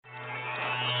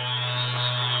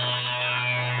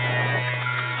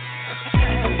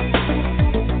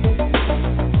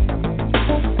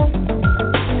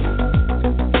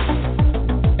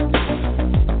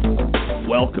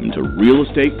Real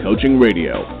Estate Coaching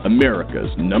Radio,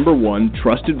 America's #1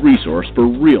 trusted resource for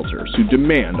realtors who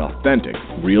demand authentic,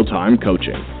 real-time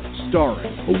coaching.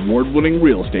 Starring award-winning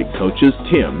real estate coaches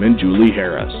Tim and Julie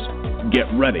Harris. Get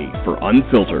ready for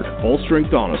unfiltered,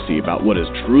 full-strength honesty about what is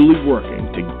truly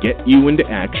working to get you into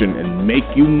action and make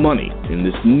you money in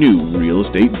this new real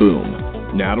estate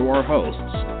boom. Now to our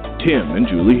hosts, Tim and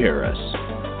Julie Harris.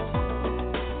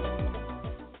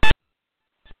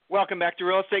 Welcome back to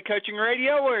Real Estate Coaching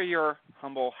Radio. We're your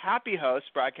humble, happy hosts,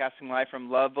 broadcasting live from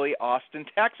lovely Austin,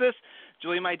 Texas.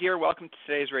 Julie, my dear, welcome to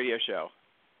today's radio show.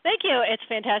 Thank you. It's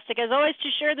fantastic, as always, to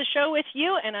share the show with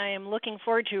you, and I am looking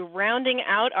forward to rounding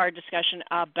out our discussion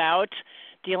about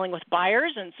dealing with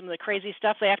buyers and some of the crazy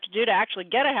stuff they have to do to actually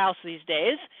get a house these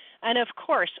days. And, of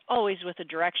course, always with a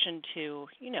direction to,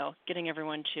 getting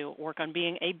everyone to work on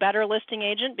being a better listing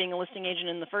agent, being a listing agent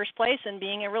in the first place, and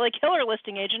being a really killer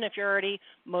listing agent if you're already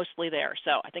mostly there.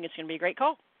 So I think it's going to be a great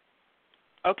call.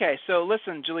 Okay, so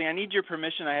listen, Julie, I need your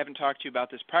permission. I haven't talked to you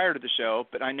about this prior to the show,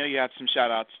 but I know you have some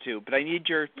shout-outs too. But I need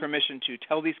your permission to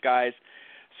tell these guys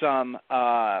some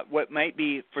what might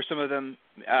be, for some of them,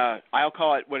 I'll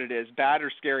call it what it is, bad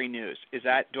or scary news.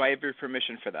 Do I have your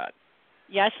permission for that?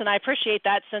 Yes, and I appreciate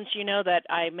that, since you know that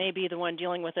I may be the one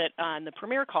dealing with it on the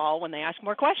premiere call when they ask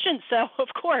more questions. So, of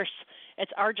course,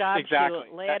 it's our job to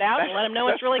lay it out and let them know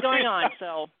what's really going on.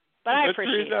 But I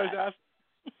appreciate that.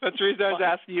 That's the reason I was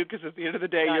asking you, because at the end of the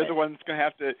day, you're the one that's going to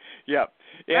have to, And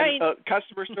right.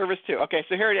 Customer service, too. Okay,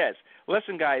 so here it is.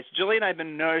 Listen, guys, Julie and I have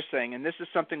been noticing, and this is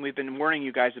something we've been warning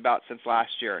you guys about since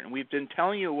last year, and we've been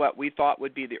telling you what we thought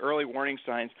would be the early warning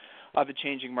signs of a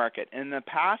changing market. In the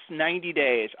past 90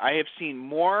 days, I have seen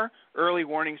more early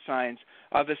warning signs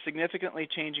of a significantly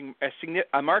changing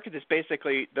a market that's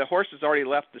basically, the horse has already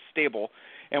left the stable,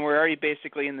 and we're already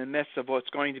basically in the midst of what's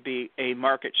going to be a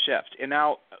market shift. And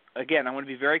now, again, I want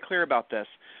to be very clear about this.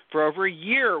 For over a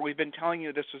year, we've been telling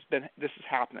you this is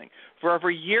happening. For over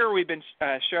a year, we've been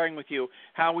sharing with you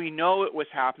how we know it was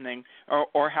happening, or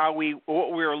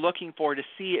what we were looking for to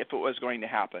see if it was going to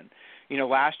happen.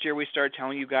 Last year we started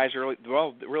telling you guys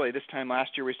this time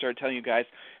last year we started telling you guys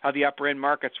how the upper end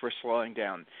markets were slowing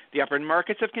down. The upper end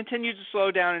markets have continued to slow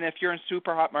down, and if you're in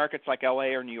super hot markets like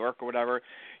LA or New York or whatever,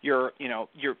 your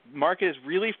market is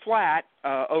really flat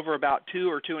over about 2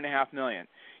 or 2.5 million.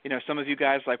 Some of you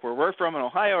guys, like where we're from in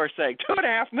Ohio, are saying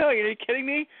 2.5 million. Are you kidding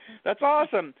me? That's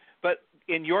awesome. But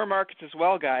in your markets as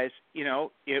well, guys,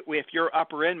 if your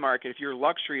upper end market, if your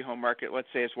luxury home market, let's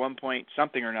say it's 1 point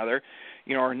something or another,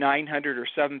 or 900 or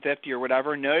 750 or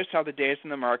whatever, notice how the days in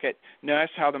the market,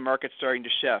 notice how the market's starting to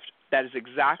shift. That is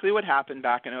exactly what happened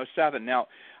back in 2007. Now,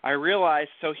 I realize,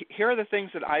 so here are the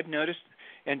things that I've noticed,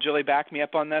 and Julie, back me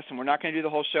up on this, and we're not going to do the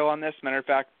whole show on this. Matter of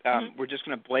fact, we're just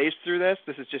going to blaze through this.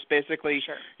 This is just basically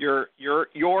your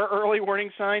early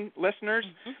warning sign, listeners.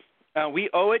 Mm-hmm. We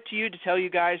owe it to you to tell you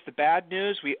guys the bad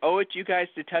news. We owe it to you guys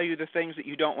to tell you the things that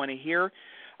you don't want to hear.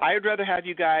 I would rather have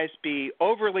you guys be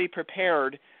overly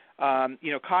prepared,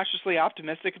 cautiously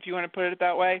optimistic, if you want to put it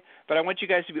that way, but I want you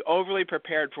guys to be overly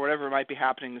prepared for whatever might be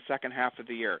happening in the second half of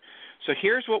the year. So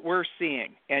here's what we're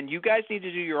seeing, and you guys need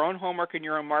to do your own homework in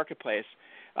your own marketplace.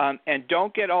 And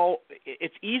don't get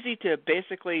it's easy to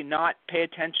basically not pay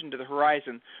attention to the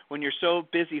horizon when you're so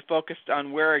busy focused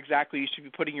on where exactly you should be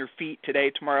putting your feet today,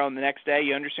 tomorrow, and the next day.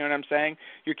 You understand what I'm saying?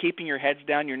 You're keeping your heads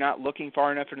down. You're not looking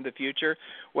far enough into the future.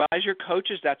 Well, as your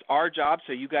coaches, that's our job,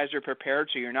 so you guys are prepared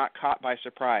so you're not caught by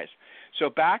surprise. So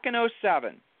back in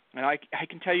 2007, and I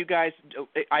can tell you guys,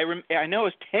 I know it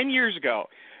was 10 years ago,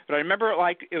 but I remember it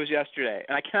like it was yesterday,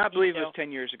 and I cannot believe it was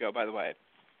 10 years ago, by the way.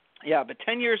 Yeah, but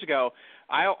 10 years ago,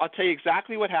 I'll tell you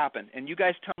exactly what happened, and you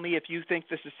guys tell me if you think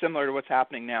this is similar to what's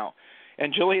happening now.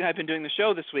 And Julie and I have been doing the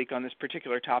show this week on this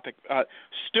particular topic.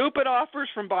 Stupid offers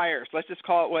from buyers. Let's just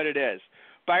call it what it is.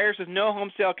 Buyers with no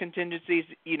home sale contingencies,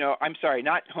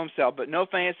 not home sale, but no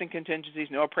financing contingencies,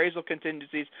 no appraisal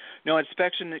contingencies, no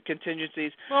inspection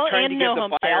contingencies. Well, and no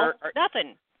home sale,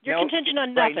 nothing. You're contingent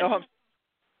on nothing.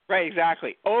 Right,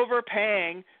 exactly.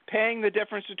 Overpaying, paying the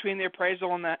difference between the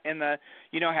appraisal and the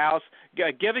house,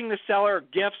 giving the seller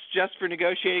gifts just for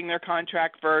negotiating their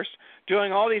contract first,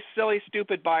 doing all these silly,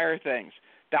 stupid buyer things.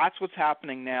 That's what's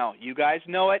happening now. You guys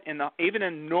know it, and even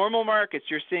in normal markets,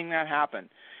 you're seeing that happen.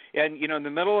 And, in the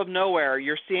middle of nowhere,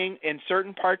 you're seeing in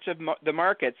certain parts of the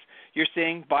markets, you're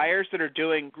seeing buyers that are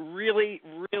doing really,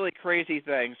 really crazy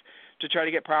things to try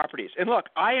to get properties. And look,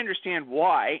 I understand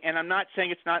why, and I'm not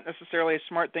saying it's not necessarily a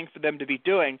smart thing for them to be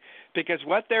doing, because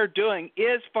what they're doing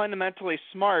is fundamentally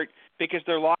smart because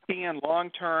they're locking in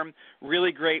long-term,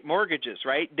 really great mortgages,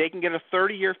 right? They can get a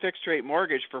 30-year fixed-rate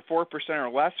mortgage for 4% or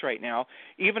less right now.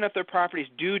 Even if their properties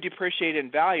do depreciate in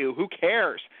value, who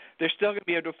cares? They're still going to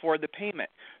be able to afford the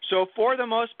payment. So for the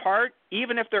most part,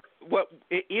 even if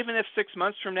 6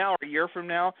 months from now or a year from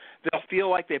now, they'll feel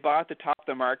like they bought at the top of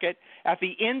the market, at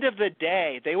the end of the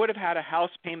day, they would have had a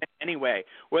house payment anyway,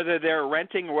 whether they're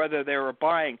renting or whether they were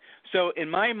buying. So in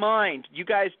my mind, you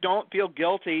guys don't feel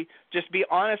guilty. Just be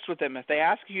honest with them. If they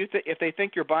ask you if they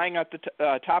think you're buying at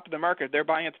the top of the market, they're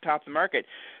buying at the top of the market.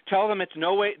 Tell them there's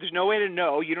no way to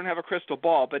know. You don't have a crystal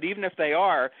ball. But even if they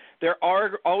are, they're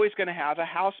always going to have a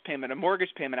house payment, a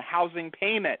mortgage payment, a housing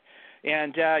payment.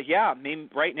 And, I mean,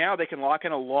 right now they can lock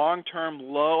in a long-term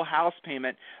low house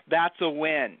payment. That's a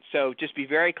win. So just be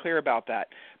very clear about that.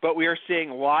 But we are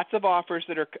seeing lots of offers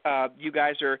that are you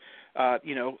guys are,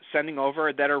 sending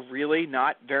over that are really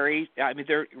not very – I mean,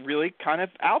 they're really kind of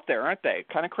out there, aren't they?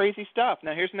 Kind of crazy stuff.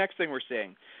 Now, here's the next thing we're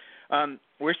seeing.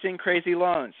 We're seeing crazy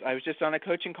loans. I was just on a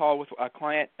coaching call with a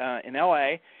client in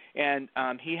L.A., and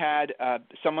he had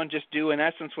someone just do, in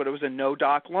essence, what it was a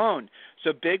no-doc loan.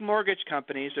 So big mortgage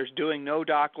companies are doing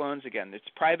no-doc loans again. It's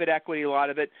private equity, a lot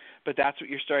of it, but that's what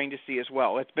you're starting to see as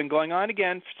well. It's been going on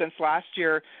again since last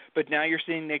year, but now you're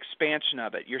seeing the expansion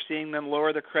of it. You're seeing them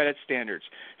lower the credit standards.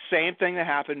 Same thing that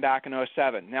happened back in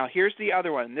 2007. Now, here's the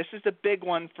other one. This is the big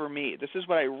one for me. This is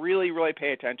what I really, really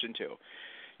pay attention to.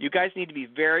 You guys need to be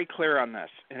very clear on this.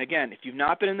 And again, if you've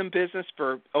not been in the business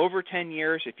for over 10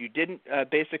 years, if you didn't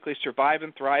basically survive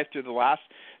and thrive through the last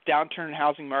downturn in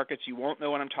housing markets, you won't know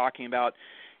what I'm talking about,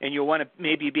 and you'll want to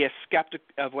maybe be a skeptic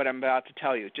of what I'm about to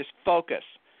tell you. Just focus.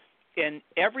 In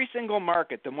every single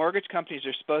market, the mortgage companies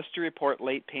are supposed to report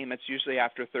late payments usually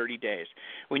after 30 days.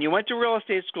 When you went to real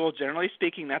estate school, generally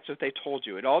speaking, that's what they told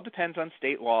you. It all depends on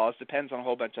state laws, depends on a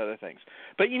whole bunch of other things.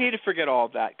 But you need to forget all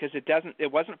of that because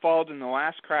it wasn't followed in the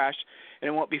last crash, and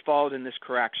it won't be followed in this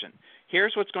correction.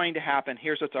 Here's what's going to happen.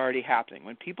 Here's what's already happening.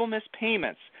 When people miss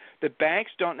payments, the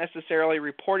banks don't necessarily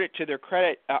report it to their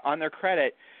credit on their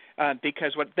credit.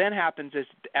 Because what then happens is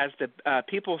as the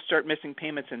people start missing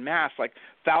payments en masse, like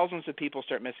thousands of people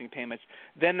start missing payments,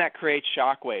 then that creates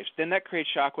shockwaves. Then that creates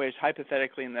shockwaves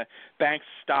hypothetically in the bank's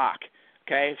stock.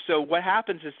 Okay, so what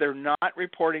happens is they're not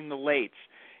reporting the lates.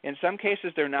 In some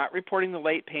cases, they're not reporting the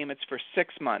late payments for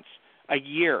 6 months, a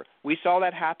year. We saw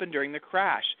that happen during the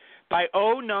crash. By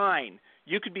 2009,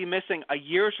 you could be missing a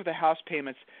year's worth of house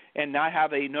payments and not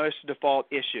have a notice of default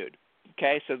issued.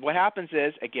 Okay, so what happens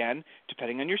is, again,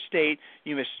 depending on your state,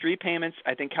 you miss 3 payments.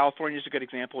 I think California is a good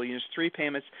example. You miss 3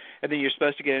 payments, and then you're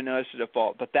supposed to get a notice of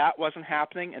default. But that wasn't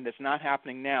happening, and it's not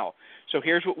happening now. So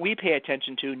here's what we pay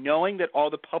attention to, knowing that all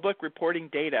the public reporting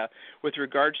data with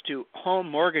regards to home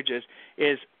mortgages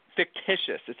is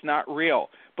fictitious. It's not real.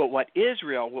 But what is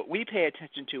real, what we pay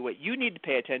attention to, what you need to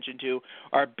pay attention to,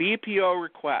 are BPO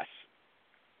requests.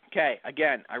 Okay,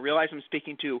 again, I realize I'm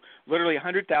speaking to literally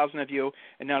 100,000 of you,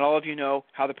 and not all of you know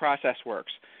how the process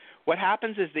works. What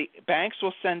happens is the banks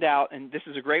will send out, and this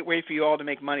is a great way for you all to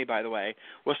make money, by the way,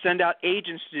 will send out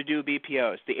agents to do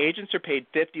BPOs. The agents are paid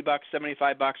 $50,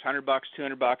 $75, $100,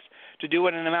 $200 to do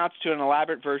what amounts to an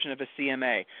elaborate version of a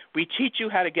CMA. We teach you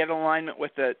how to get alignment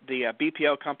with the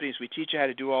BPO companies. We teach you how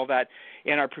to do all that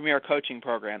in our Premier Coaching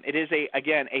Program. It is,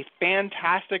 a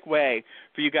fantastic way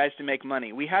for you guys to make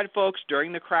money. We had folks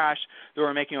during the crash that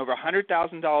were making over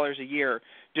 $100,000 a year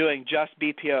doing just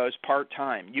BPOs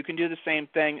part-time. You can do the same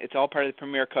thing. It's all part of the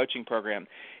Premier Coaching Program.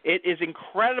 It is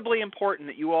incredibly important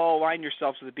that you all align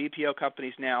yourselves with the BPO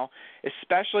companies now,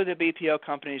 especially the BPO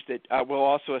companies that will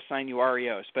also assign you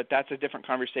REOs, but that's a different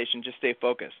conversation. Just stay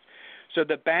focused. So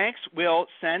the banks will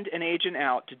send an agent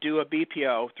out to do a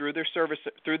BPO through the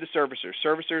servicers.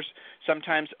 Servicers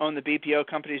sometimes own the BPO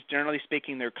companies. Generally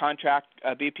speaking, they're contract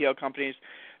BPO companies.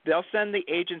 They'll send the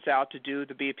agents out to do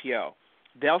the BPO.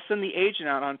 They'll send the agent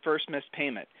out on first missed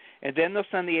payment, and then they'll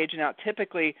send the agent out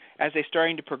typically as they're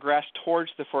starting to progress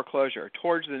towards the foreclosure,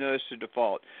 towards the notice of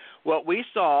default. What we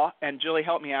saw, and Julie,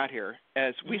 help me out here,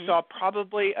 as we saw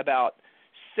probably about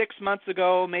 6 months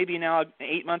ago, maybe now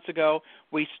 8 months ago,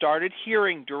 we started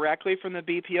hearing directly from the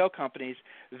BPO companies.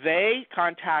 They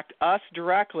contact us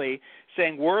directly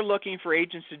saying, we're looking for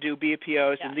agents to do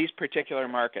BPOs in these particular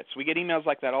markets. We get emails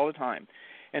like that all the time.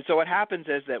 And so what happens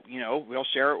is that, we'll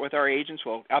share it with our agents.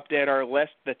 We'll update our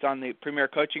list that's on the Premier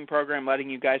Coaching Program, letting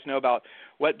you guys know about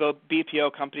what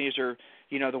BPO companies are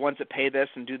the ones that pay this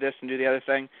and do the other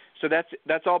thing. So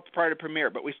that's all part of Premier.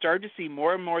 But we started to see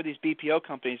more and more of these BPO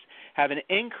companies have an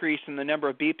increase in the number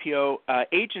of BPO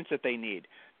agents that they need.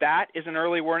 That is an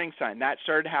early warning sign. That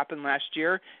started to happen last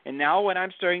year, and now what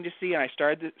I'm starting to see, and I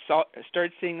started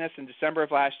seeing this in December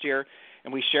of last year,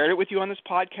 and we shared it with you on this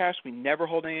podcast. We never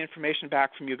hold any information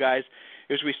back from you guys.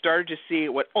 Is we started to see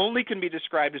what only can be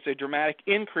described as a dramatic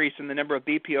increase in the number of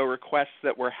BPO requests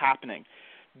that were happening.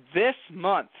 This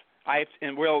month,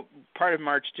 and we're part of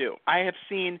March too, I have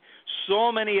seen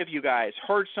so many of you guys,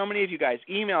 heard so many of you guys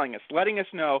emailing us, letting us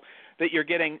know that you're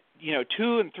getting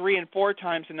 2 and 3 and 4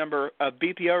 times the number of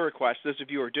BPO requests, those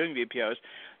of you who are doing BPOs,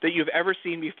 that you've ever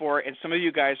seen before, and some of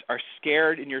you guys are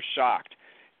scared and you're shocked.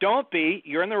 Don't be.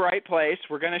 You're in the right place.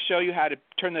 We're going to show you how to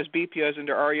turn those BPOs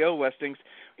into REO listings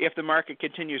if the market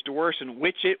continues to worsen,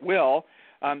 which it will.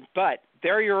 But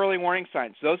they're your early warning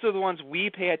signs. Those are the ones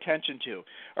we pay attention to.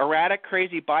 Erratic,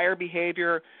 crazy buyer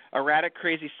behavior, erratic,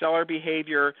 crazy seller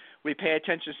behavior. We pay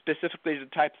attention specifically to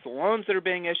the types of loans that are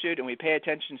being issued, and we pay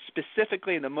attention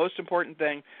specifically, and the most important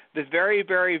thing, the very,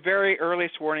 very, very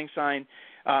earliest warning sign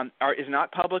is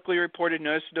not publicly reported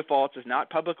notice of defaults, is not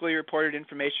publicly reported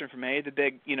information from any of the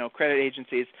big, credit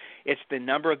agencies. It's the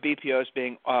number of BPOs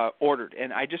being ordered.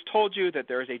 And I just told you that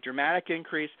there is a dramatic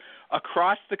increase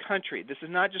across the country. This is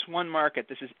not just one market.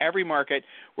 This is every market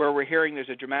where we're hearing there's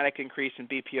a dramatic increase in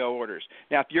BPO orders.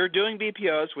 Now, if you're doing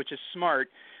BPOs, which is smart,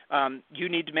 you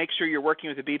need to make sure you're working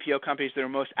with the BPO companies that are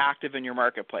most active in your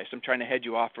marketplace. I'm trying to head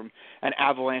you off from an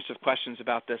avalanche of questions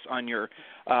about this on your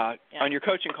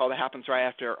coaching call that happens right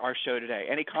after our show today.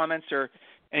 Any comments or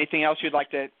anything else you'd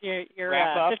like to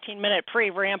wrap up? 15-minute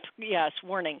pre-ramp,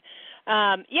 warning.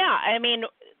 I mean,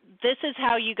 this is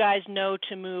how you guys know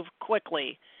to move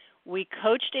quickly. We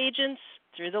coached agents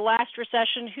through the last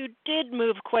recession who did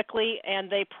move quickly, and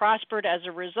they prospered as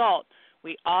a result.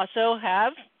 We also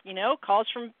have, calls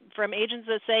from agents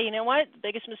that say, the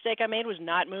biggest mistake I made was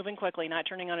not moving quickly, not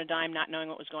turning on a dime, not knowing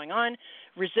what was going on,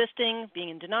 resisting, being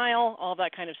in denial, all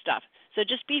that kind of stuff. So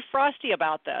just be frosty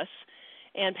about this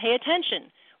and pay attention.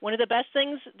 One of the best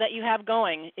things that you have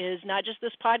going is not just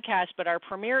this podcast, but our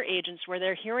Premier agents, where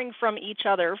they're hearing from each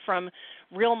other from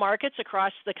real markets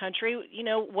across the country.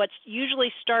 What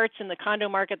usually starts in the condo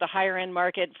market, the higher-end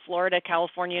market, Florida,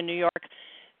 California, New York,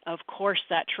 of course,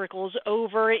 that trickles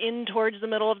over in towards the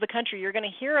middle of the country. You're going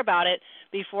to hear about it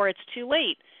before it's too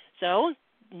late. So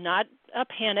not a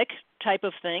panic type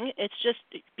of thing. It's just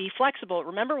be flexible.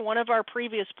 Remember, one of our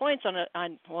previous points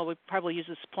we probably use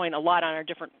this point a lot on our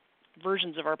different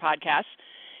versions of our podcasts,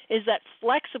 is that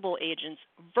flexible agents,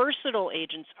 versatile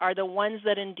agents, are the ones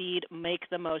that indeed make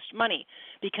the most money,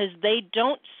 because they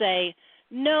don't say,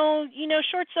 no,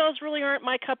 short sales really aren't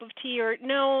my cup of tea, or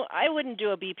no, I wouldn't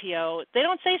do a BPO. They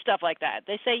don't say stuff like that.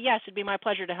 They say, yes, it'd be my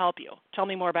pleasure to help you. Tell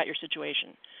me more about your situation.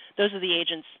 Those are the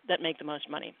agents that make the most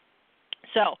money.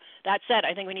 So that said,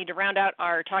 I think we need to round out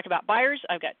our talk about buyers.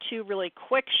 I've got 2 really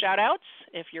quick shout-outs,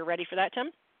 if you're ready for that,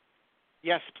 Tim.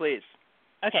 Yes, please.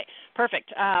 Okay,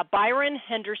 perfect. Byron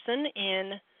Henderson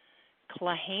in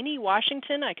Clahaney,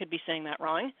 Washington, I could be saying that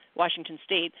wrong, Washington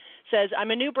State, says,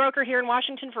 I'm a new broker here in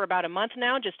Washington for about a month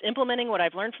now. Just implementing what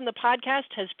I've learned from the podcast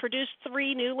has produced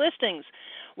 3 new listings.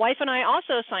 Wife and I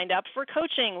also signed up for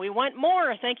coaching. We want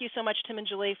more. Thank you so much, Tim and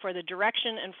Julie, for the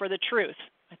direction and for the truth.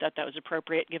 I thought that was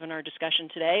appropriate given our discussion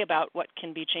today about what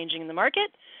can be changing in the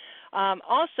market.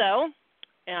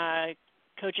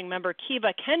 Coaching member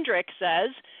Kiva Kendrick says,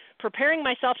 preparing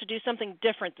myself to do something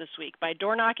different this week by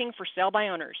door knocking for sale by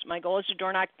owners. My goal is to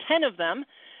door knock 10 of them,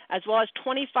 as well as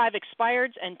 25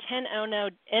 expireds and 10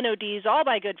 NODs, all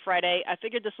by Good Friday. I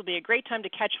figured this will be a great time to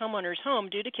catch homeowners home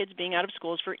due to kids being out of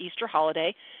schools for Easter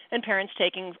holiday and parents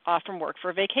taking off from work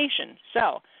for vacation.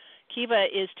 So Kiva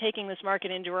is taking this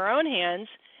market into her own hands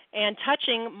and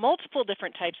touching multiple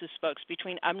different types of spokes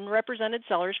between unrepresented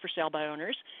sellers for sale by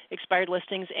owners, expired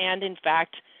listings, and, in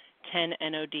fact, 10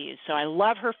 NODs. So I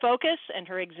love her focus and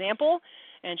her example,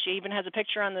 and she even has a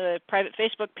picture on the private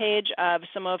Facebook page of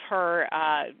some of her,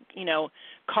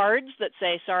 cards that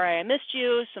say, sorry I missed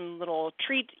you, some little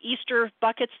treat Easter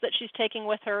buckets that she's taking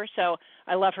with her. So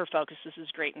I love her focus. This is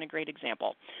great and a great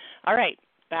example. All right,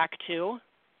 back to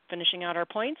finishing out our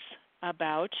points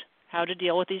about how to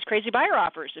deal with these crazy buyer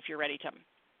offers, if you're ready, Tim.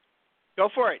 Go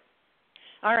for it.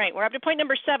 All right, we're up to point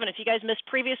number 7. If you guys missed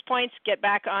previous points, get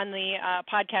back on the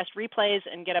podcast replays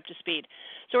and get up to speed.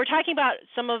 So we're talking about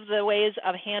some of the ways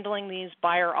of handling these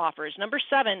buyer offers. Number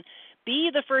 7, be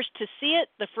the first to see it,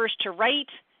 the first to write,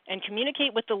 and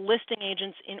communicate with the listing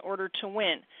agents in order to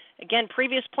win. Again,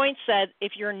 previous points said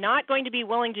if you're not going to be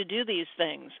willing to do these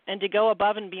things and to go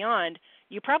above and beyond,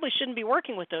 you probably shouldn't be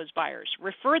working with those buyers.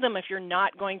 Refer them if you're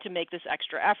not going to make this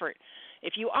extra effort.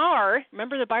 If you are,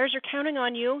 remember the buyers are counting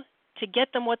on you to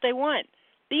get them what they want.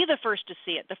 Be the first to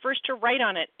see it, the first to write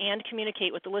on it and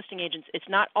communicate with the listing agents. It's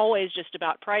not always just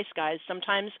about price, guys.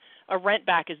 Sometimes a rent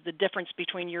back is the difference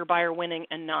between your buyer winning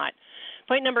and not.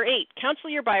 Point number 8, counsel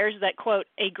your buyers that, quote,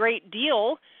 a great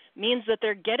deal means that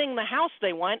they're getting the house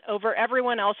they want over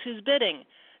everyone else who's bidding,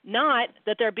 not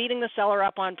that they're beating the seller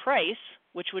up on price,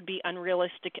 which would be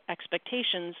unrealistic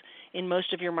expectations in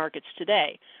most of your markets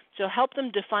today. So help them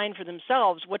define for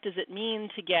themselves, what does it mean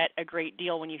to get a great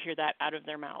deal when you hear that out of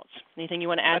their mouths. Anything you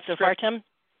want to add so far, Tim?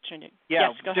 Yeah,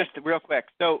 yes, go just ahead. Real quick.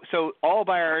 So all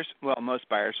buyers, well, most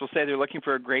buyers will say they're looking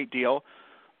for a great deal.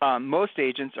 Most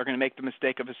agents are going to make the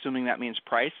mistake of assuming that means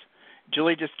price.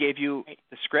 Julie just gave you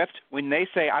the script. When they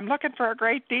say, I'm looking for a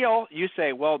great deal, you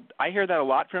say, well, I hear that a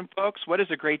lot from folks. What does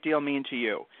a great deal mean to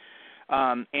you?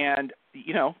 And,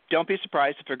 you know, don't be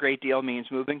surprised if a great deal means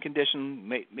move-in condition,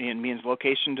 means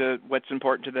location to what's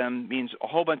important to them, means a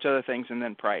whole bunch of other things, and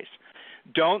then price.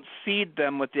 Don't seed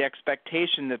them with the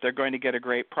expectation that they're going to get a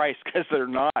great price, because they're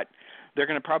not. They're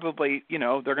going to probably, you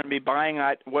know, they're going to be buying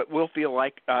at what will feel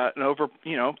like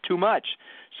too much.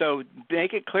 So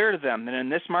make it clear to them that in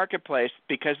this marketplace,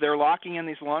 because they're locking in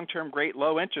these long-term great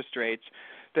low interest rates,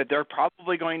 that they're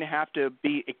probably going to have to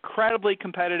be incredibly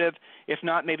competitive, if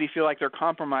not maybe feel like they're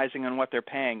compromising on what they're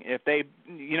paying. If they,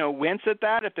 wince at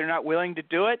that, if they're not willing to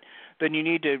do it, then you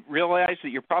need to realize that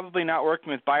you're probably not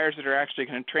working with buyers that are actually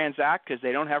going to transact because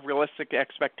they don't have realistic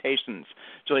expectations.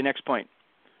 Julie, next point.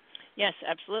 Yes,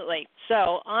 absolutely.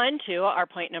 So on to our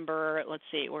point number,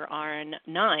 we're on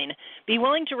 9. Be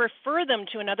willing to refer them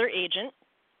to another agent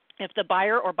if the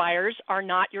buyer or buyers are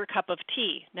not your cup of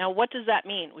tea. Now, what does that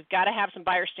mean? We've got to have some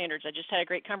buyer standards. I just had a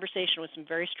great conversation with some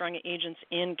very strong agents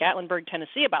in Gatlinburg,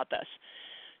 Tennessee about this.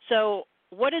 So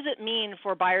what does it mean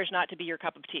for buyers not to be your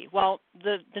cup of tea? Well,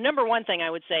 the number one thing I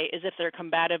would say is if they're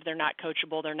combative, they're not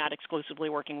coachable, they're not exclusively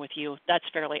working with you. That's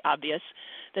fairly obvious.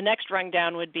 The next rung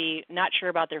down would be not sure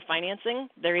about their financing.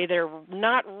 They're either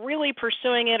not really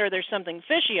pursuing it or there's something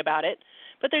fishy about it,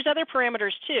 but there's other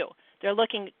parameters too. They're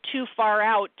looking too far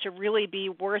out to really be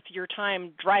worth your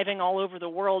time driving all over the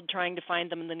world trying to find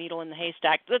them in the needle in the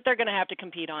haystack that they're going to have to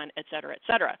compete on, et cetera, et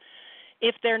cetera.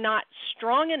 If they're not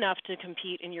strong enough to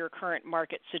compete in your current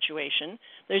market situation,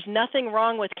 there's nothing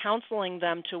wrong with counseling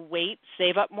them to wait,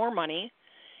 save up more money,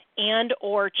 and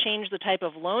or change the type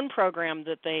of loan program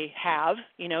that they have,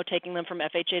 taking them from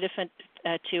FHA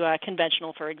to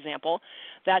conventional, for example,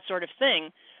 that sort of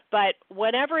thing. But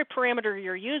whatever parameter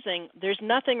you're using, there's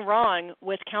nothing wrong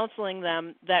with counseling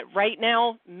them that right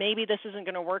now maybe this isn't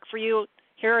going to work for you.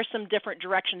 Here are some different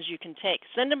directions you can take.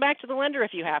 Send them back to the lender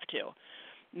if you have to.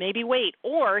 Maybe wait,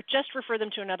 or just refer them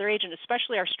to another agent,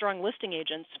 especially our strong listing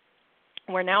agents,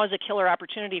 where now is a killer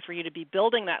opportunity for you to be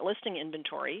building that listing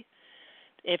inventory.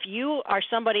 If you are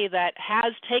somebody that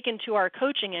has taken to our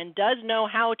coaching and does know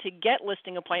how to get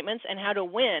listing appointments and how to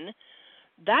win,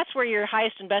 that's where your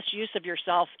highest and best use of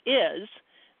yourself is.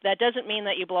 That doesn't mean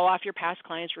that you blow off your past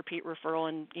clients, repeat referral,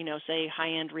 and, say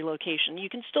high-end relocation. You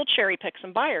can still cherry pick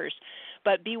some buyers,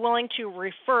 but be willing to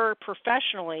refer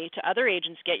professionally to other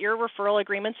agents, get your referral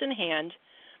agreements in hand,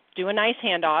 do a nice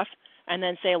handoff, and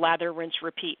then say lather, rinse,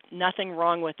 repeat. Nothing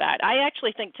wrong with that. I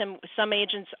actually think, Tim, some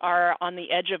agents are on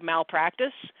the edge of malpractice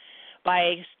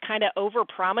by kind of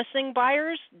over-promising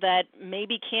buyers that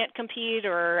maybe can't compete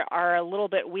or are a little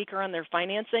bit weaker on their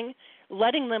financing,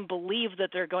 letting them believe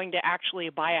that they're going to actually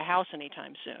buy a house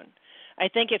anytime soon. I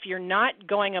think if you're not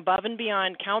going above and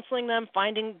beyond counseling them,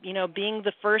 finding, being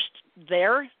the first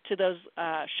there to those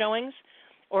showings,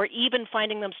 or even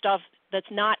finding them stuff that's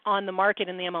not on the market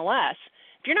in the MLS,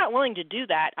 if you're not willing to do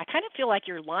that, I kind of feel like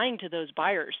you're lying to those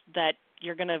buyers that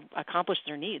you're going to accomplish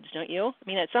their needs, don't you? I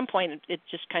mean, at some point, it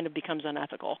just kind of becomes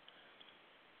unethical.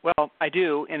 Well, I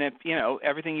do, and if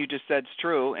everything you just said is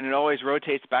true, and it always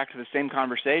rotates back to the same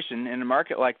conversation in a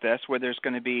market like this, where there's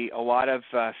going to be a lot of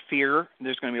fear,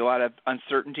 there's going to be a lot of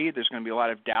uncertainty, there's going to be a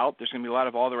lot of doubt, there's going to be a lot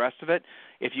of all the rest of it.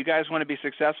 If you guys want to be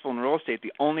successful in real estate,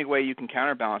 the only way you can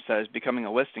counterbalance that is becoming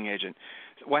a listing agent.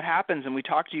 What happens, and we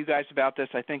talked to you guys about this,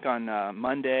 I think, on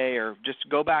Monday, or just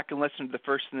go back and listen to the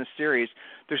first in this series,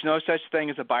 there's no such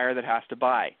thing as a buyer that has to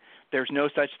buy. There's no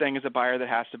such thing as a buyer that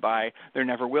has to buy. There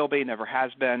never will be, never has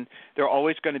been. There are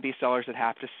always going to be sellers that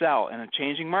have to sell. In a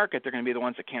changing market, they're going to be the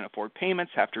ones that can't afford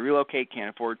payments, have to relocate, can't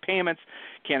afford payments,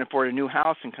 can't afford a new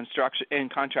house and construction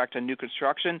and contract on new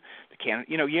construction. They can't,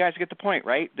 you guys get the point,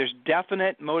 right? There's definite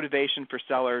definite motivation for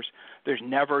sellers. There's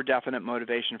never definite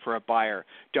motivation for a buyer.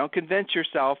 Don't convince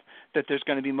yourself that there's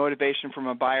going to be motivation from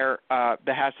a buyer that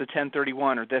has the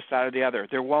 1031 or this, that, or the other.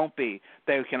 There won't be.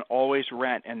 They can always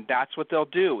rent, and that's what they'll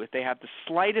do. If they have the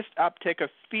slightest uptick of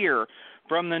fear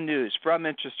from the news, from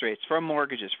interest rates, from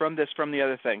mortgages, from this, from the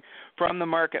other thing, from the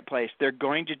marketplace, they're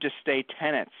going to just stay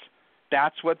tenants.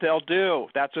 That's what they'll do.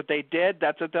 That's what they did.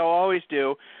 That's what they'll always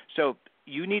do. So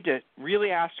you need to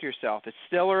really ask yourself, it's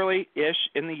still early-ish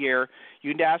in the year,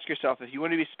 you need to ask yourself if you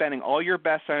want to be spending all your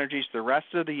best energies the rest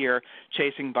of the year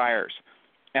chasing buyers.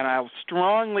 And I'll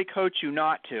strongly coach you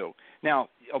not to. Now,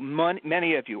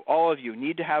 many of you, all of you,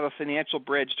 need to have a financial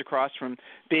bridge to cross from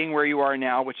being where you are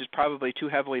now, which is probably too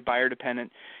heavily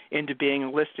buyer-dependent, into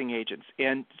being listing agents.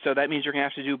 And so that means you're going to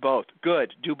have to do both.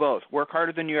 Good, do both. Work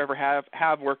harder than you ever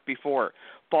have worked before.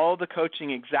 Follow the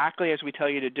coaching exactly as we tell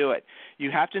you to do it.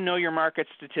 You have to know your market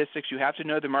statistics. You have to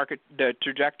know the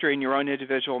trajectory in your own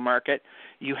individual market.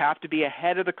 You have to be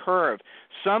ahead of the curve.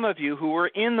 Some of you who were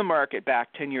in the market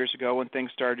back 10 years ago when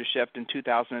things started to shift in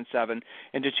 2007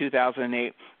 into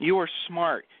 2008, you were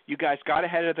smart. You guys got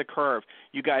ahead of the curve.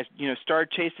 You guys,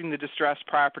 started chasing the distressed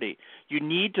property. You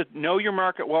need to know your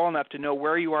market well enough to know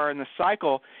where you are in the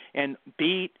cycle and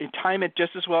time it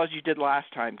just as well as you did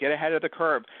last time. Get ahead of the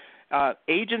curve.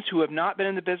 Agents who have not been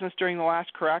in the business during the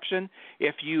last correction,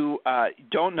 if you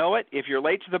don't know it, if you're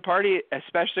late to the party,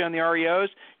 especially on the REOs,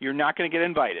 you're not going to get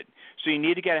invited. So you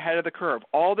need to get ahead of the curve.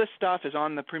 All this stuff is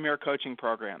on the Premier Coaching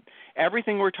Program.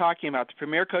 Everything we're talking about, the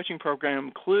Premier Coaching Program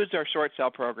includes our short sale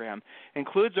program,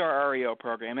 includes our REO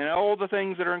program, and all the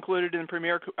things that are included in the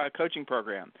Premier Coaching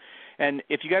Program. And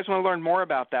if you guys want to learn more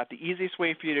about that, the easiest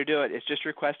way for you to do it is just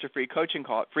request a free coaching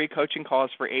call at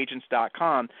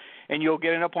freecoachingcallsforagents.com, and you'll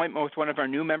get an appointment with one of our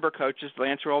new member coaches. They'll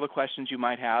answer all the questions you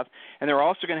might have, and they're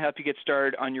also going to help you get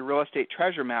started on your real estate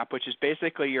treasure map, which is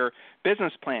basically your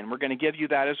business plan. We're going to give you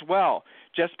that as well.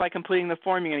 Just by completing the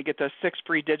form, you're going to get those 6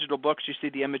 free digital books. You see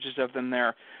the images of them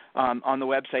there on the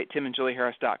website,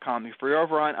 timandjulieharris.com. If you're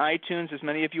over on iTunes, as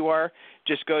many of you are,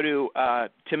 just go to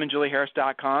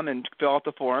timandjulieharris.com and fill out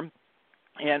the form.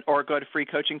 Or go to Free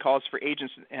Coaching Calls for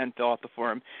Agents and fill out the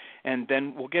form, and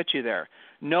then we'll get you there.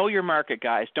 Know your market,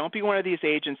 guys. Don't be one of these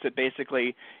agents that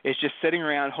basically is just sitting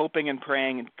around hoping and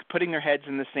praying and putting their heads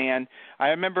in the sand. I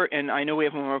remember, and I know we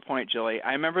have one more point, Julie.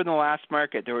 I remember in the last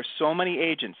market there were so many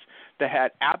agents that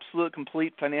had absolute,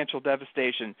 complete financial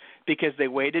devastation because they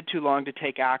waited too long to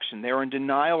take action. They were in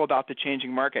denial about the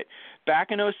changing market. Back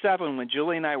in 2007, when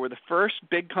Julie and I were the first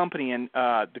big company in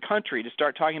the country to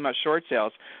start talking about short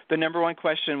sales, the number one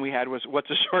question we had was,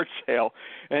 what's a short sale?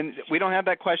 And we don't have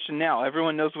that question now.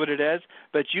 Everyone knows what it is,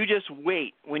 but you just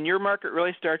wait. When your market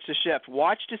really starts to shift,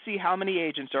 watch to see how many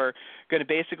agents are going to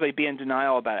basically be in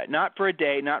denial about it. Not for a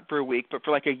day, not for a week, but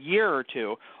for like a year or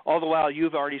two, all the while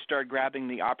you've already started grabbing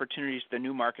the opportunities the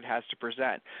new market has to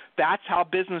present. That's how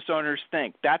business owners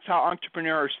think. That's how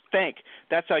entrepreneurs think.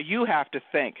 That's how you have to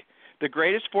think. The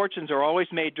greatest fortunes are always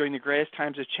made during the greatest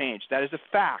times of change. That is a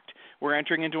fact. We're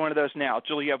entering into one of those now.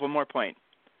 Julie, you have one more point.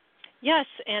 Yes,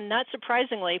 and not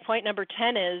surprisingly, point number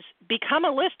 10 is become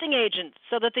a listing agent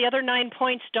so that the other 9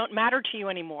 points don't matter to you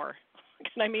anymore.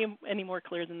 Can I be any more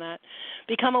clear than that?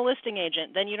 Become a listing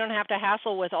agent. Then you don't have to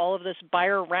hassle with all of this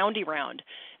buyer roundy round.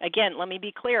 Again, let me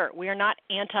be clear. We are not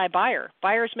anti-buyer.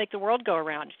 Buyers make the world go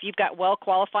around. If you've got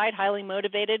well-qualified, highly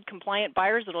motivated, compliant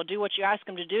buyers that will do what you ask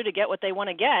them to do to get what they want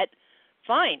to get,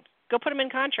 fine. Go put them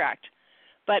in contract.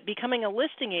 But becoming a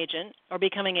listing agent or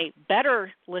becoming a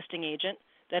better listing agent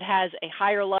that has a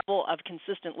higher level of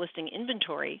consistent listing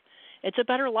inventory, it's a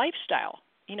better lifestyle.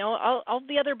 All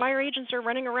the other buyer agents are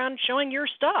running around showing your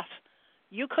stuff.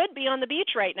 You could be on the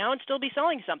beach right now and still be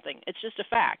selling something. It's just a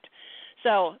fact.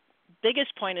 So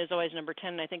biggest point is always number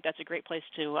 10, and I think that's a great place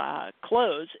to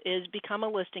close, is become a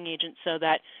listing agent so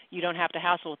that you don't have to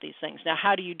hassle with these things. Now,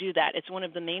 how do you do that? It's one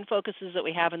of the main focuses that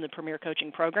we have in the Premier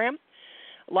Coaching Program.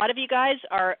 A lot of you guys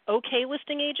are okay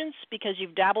listing agents because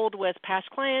you've dabbled with past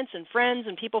clients and friends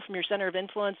and people from your center of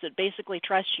influence that basically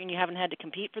trust you and you haven't had to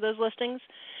compete for those listings.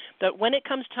 But when it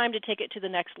comes time to take it to the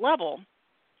next level,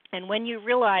 and when you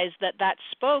realize that that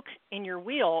spoke in your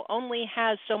wheel only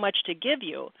has so much to give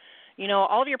you,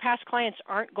 all of your past clients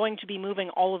aren't going to be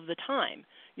moving all of the time.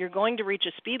 You're going to reach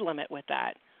a speed limit with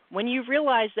that. When you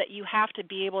realize that you have to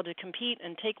be able to compete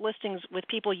and take listings with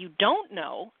people you don't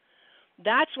know,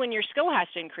 that's when your skill has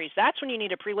to increase. That's when you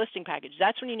need a pre-listing package.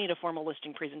 That's when you need a formal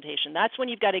listing presentation. That's when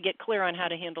you've got to get clear on how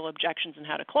to handle objections and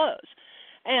how to close.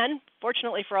 And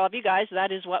fortunately for all of you guys,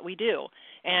 that is what we do.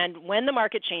 And when the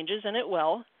market changes, and it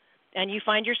will, and you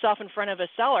find yourself in front of a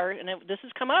seller, and this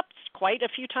has come up quite a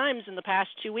few times in the past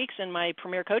 2 weeks in my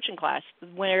Premier Coaching class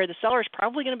where the seller is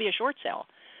probably going to be a short sale.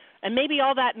 And maybe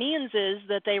all that means is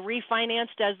that they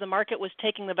refinanced as the market was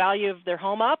taking the value of their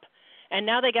home up, and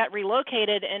now they got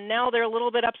relocated, and now they're a little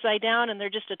bit upside down, and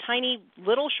they're just a tiny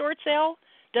little short sale.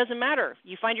 Doesn't matter.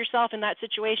 You find yourself in that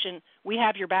situation, we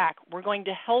have your back. We're going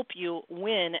to help you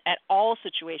win at all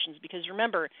situations, because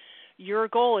remember, your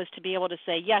goal is to be able to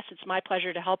say, yes, it's my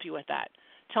pleasure to help you with that.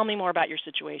 Tell me more about your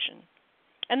situation.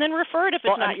 And then refer it if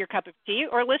it's not your cup of tea,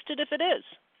 or list it if it is.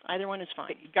 Either one is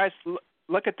fine. Guys,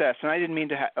 look at this, and I didn't mean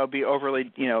to be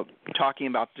overly, talking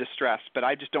about distress, but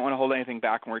I just don't want to hold anything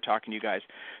back when we're talking to you guys.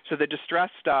 So the distress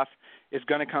stuff is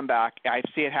going to come back. I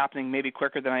see it happening maybe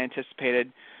quicker than I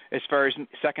anticipated as far as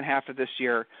second half of this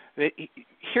year.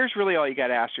 Here's really all you got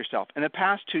to ask yourself. In the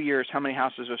past 2 years, how many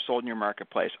houses have sold in your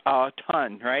marketplace? A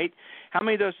ton, right? How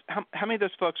many of those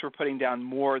folks were putting down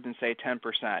more than, say, 10%?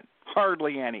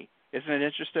 Hardly any. Isn't it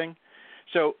interesting?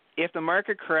 So if the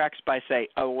market corrects by, say,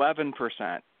 11%,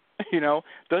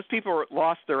 those people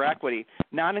lost their equity,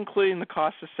 not including the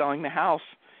cost of selling the house.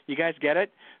 You guys get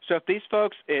it? So if these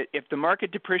folks, if the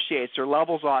market depreciates or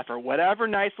levels off or whatever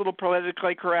nice little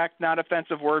politically correct, not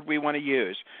offensive word we want to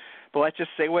use, but let's just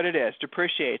say what it is,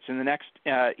 depreciates in the next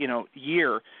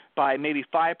year by maybe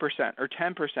 5% or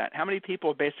 10%, how many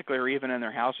people basically are even in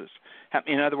their houses?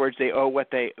 In other words, they owe what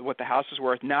the house is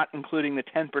worth, not including the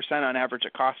 10% on average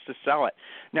it costs to sell it.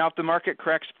 Now, if the market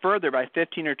corrects further by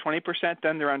 15 or 20%,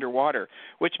 then they're underwater,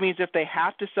 which means if they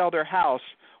have to sell their house,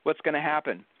 what's going to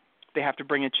happen? They have to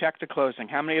bring a check to closing.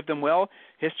 How many of them will?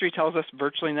 History tells us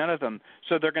virtually none of them.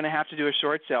 So they're going to have to do a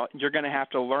short sale. You're going to have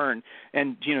to learn.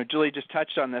 And, Julie just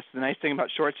touched on this. The nice thing about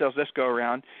short sales this go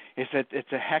around is that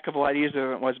it's a heck of a lot easier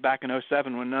than it was back in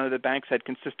 2007 when none of the banks had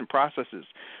consistent processes.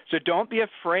 So don't be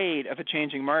afraid of a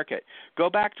changing market. Go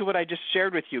back to what I just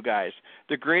shared with you guys.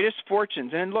 The greatest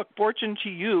fortunes, and look, fortune to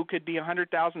you could be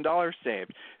 $100,000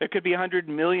 saved. It could be $100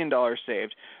 million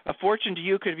saved. A fortune to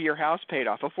you could be your house paid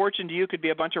off. A fortune to you could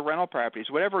be a bunch of rental properties.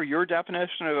 Whatever your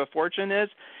definition of a fortune is,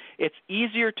 it's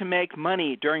easier to make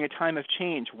money during a time of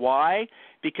change. Why?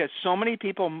 Because so many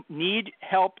people need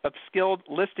help of skilled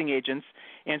listing agents,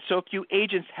 and so few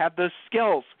agents have those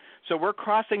skills. So we're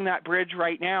crossing that bridge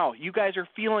right now. You guys are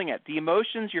feeling it. The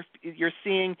emotions you're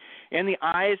seeing in the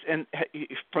eyes and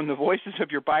from the voices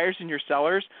of your buyers and your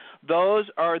sellers, those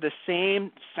are the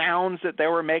same sounds that they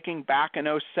were making back in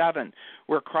 2007.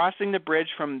 We're crossing the bridge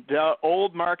from the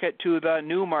old market to the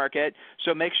new market,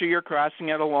 so make sure you're crossing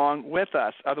it along with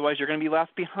us. Otherwise, you're going to be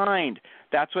left behind.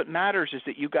 That's what matters, is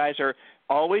that you guys are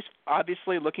always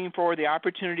obviously looking for the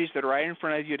opportunities that are right in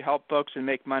front of you to help folks and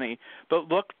make money, but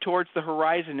look towards the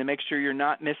horizon to make sure you're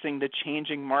not missing the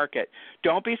changing market.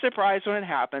 Don't be surprised when it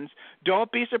happens. Don't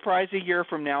be surprised a year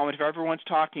from now if everyone's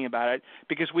talking about it,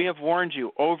 because we have warned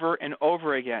you over and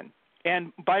over again.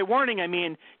 And by warning, I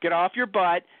mean get off your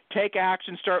butt, take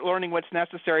action, start learning what's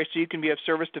necessary so you can be of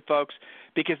service to folks,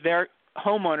 because they're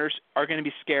homeowners are going to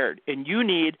be scared, and you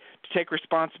need to take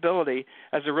responsibility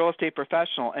as a real estate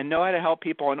professional and know how to help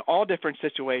people in all different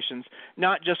situations,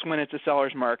 not just when it's a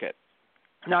seller's market,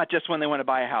 not just when they want to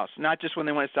buy a house, not just when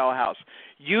they want to sell a house.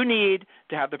 You need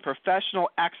to have the professional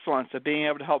excellence of being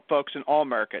able to help folks in all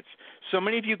markets. So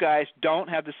many of you guys don't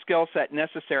have the skill set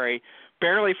necessary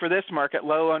barely for this market,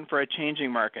 let alone for a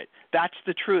changing market. That's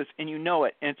the truth, and you know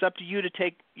it. And it's up to you to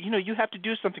take, you have to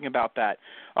do something about that.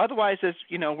 Otherwise,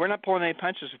 we're not pulling any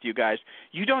punches with you guys.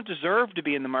 You don't deserve to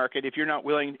be in the market if you're not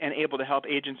willing and able to help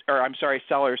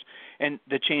sellers in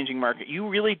the changing market. You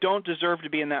really don't deserve to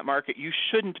be in that market. You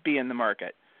shouldn't be in the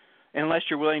market unless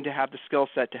you're willing to have the skill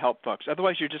set to help folks.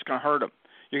 Otherwise, you're just going to hurt them.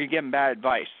 You're going to give them bad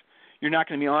advice. You're not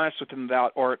going to be honest with them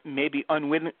about, or maybe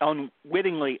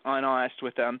unwittingly honest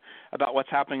with them about what's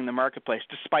happening in the marketplace,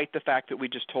 despite the fact that we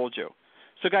just told you.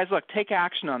 So, guys, look, take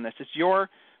action on this. It's your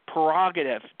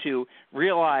prerogative to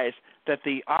realize that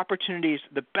the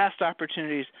best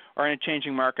opportunities are in a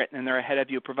changing market, and they're ahead of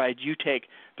you, provided you take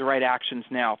the right actions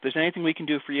now. If there's anything we can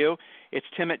do for you, it's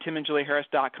Tim at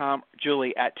timandjulieharris.com,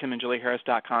 Julie at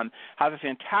timandjulieharris.com. Have a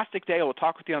fantastic day. We'll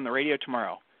talk with you on the radio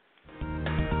tomorrow.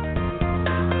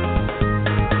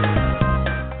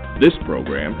 This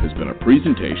program has been a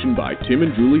presentation by Tim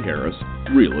and Julie Harris,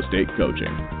 Real Estate Coaching.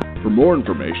 For more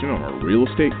information on our real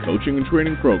estate coaching and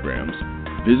training programs,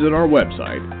 visit our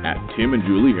website at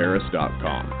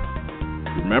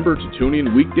timandjulieharris.com. Remember to tune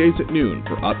in weekdays at noon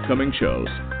for upcoming shows,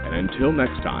 and until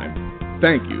next time,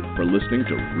 thank you for listening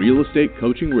to Real Estate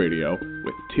Coaching Radio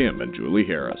with Tim and Julie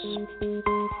Harris.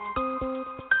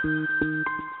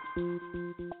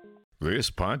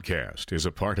 This podcast is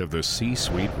a part of the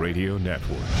C-Suite Radio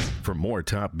Network. For more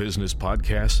top business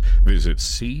podcasts, visit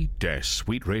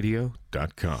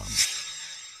c-suiteradio.com.